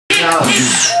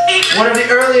One of the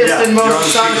earliest and most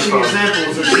astonishing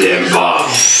examples of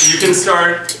You can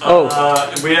start.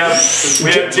 We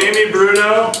have Jamie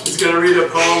Bruno. He's going to read a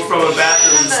poem from a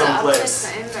bathroom someplace.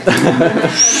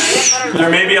 There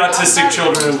may be autistic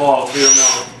children involved. We don't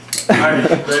know. All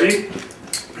right, ready?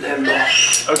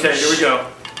 Okay, here we go.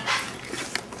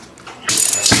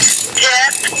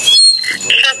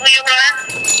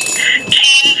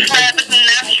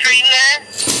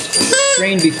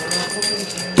 Train before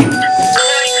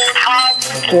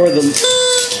the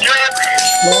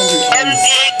laundry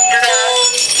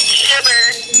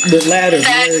the ladder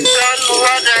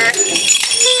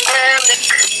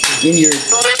in your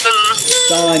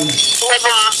son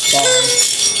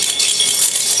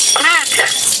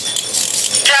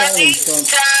falling from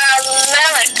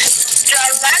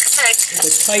the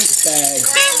tight bag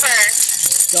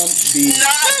dump bead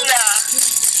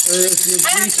earth your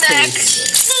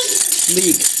briefcase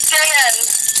leak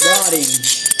rotting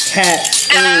cat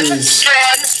ears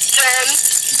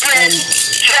and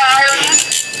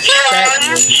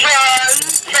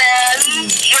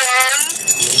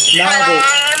novel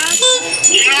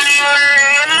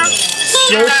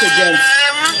strokes against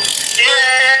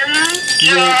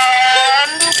your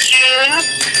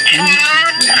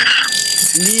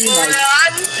knee, my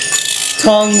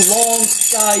tongue, long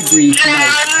sky brief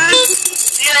night.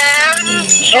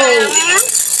 Oh,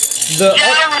 the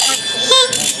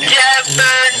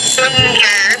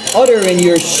udder in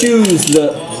your shoes,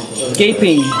 the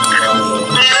gaping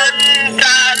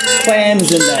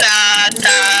clams in that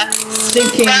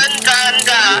stinking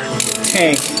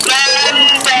tank.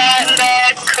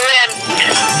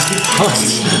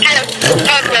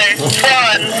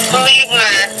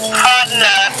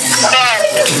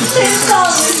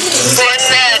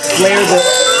 Flare the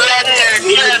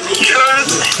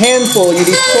handful you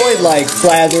destroyed like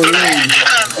flatherine.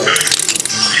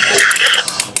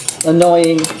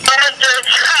 Annoying.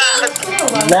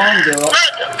 Longer.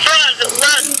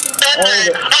 All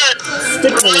the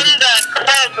sticklers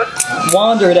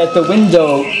wandered at the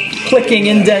window, clicking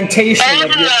indentation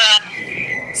of your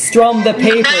strum the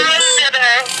paper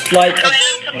like a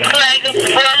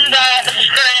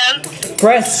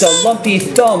press, a lumpy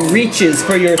thumb reaches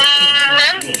for your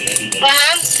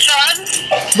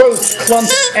throat's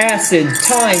clumped acid,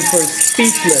 time for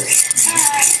speechless,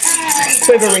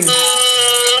 quivering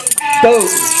boat,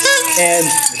 and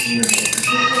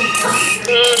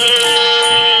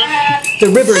the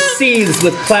river seethes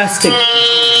with plastic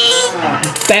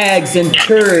bags and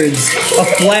turds, a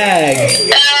flag.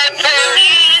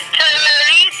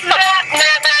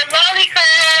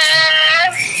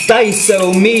 Dice,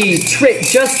 oh me, trick,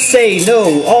 just say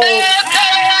no, all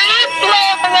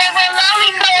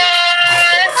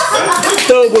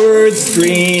the words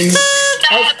stream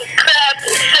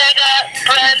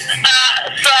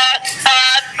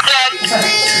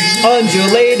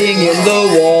undulating in the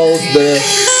walls, the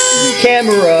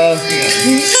camera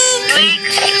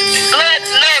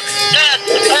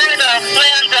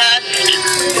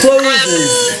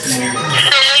closes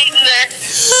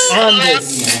on this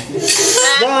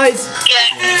rise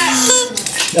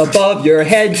above your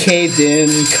head, caved in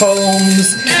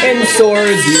combs and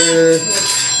swords your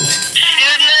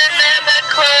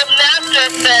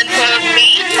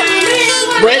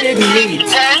breaded meat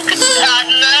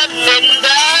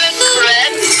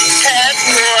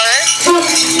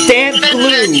damp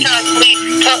glue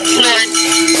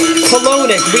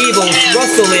colonic weevils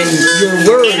rustle in your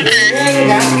words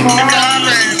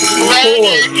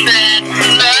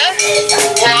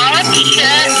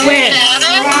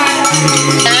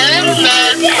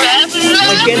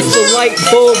against the light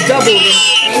bulb double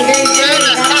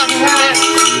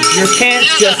your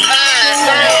pants just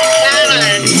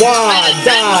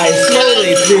die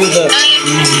slowly through the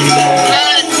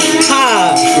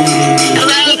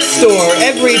bookstore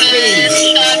every page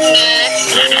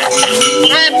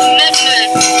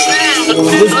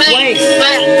was blank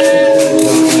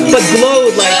but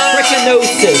glowed like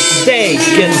trichinosis dank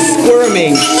and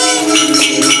squirming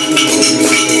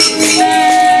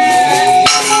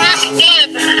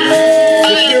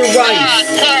with your rice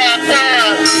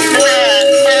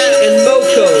and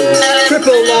moco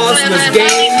triple loss was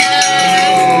gained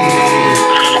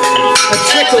a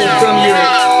trickle from your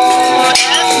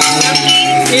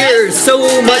ears so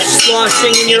much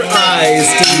sloshing in your eyes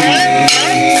to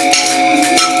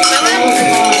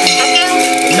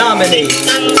nominate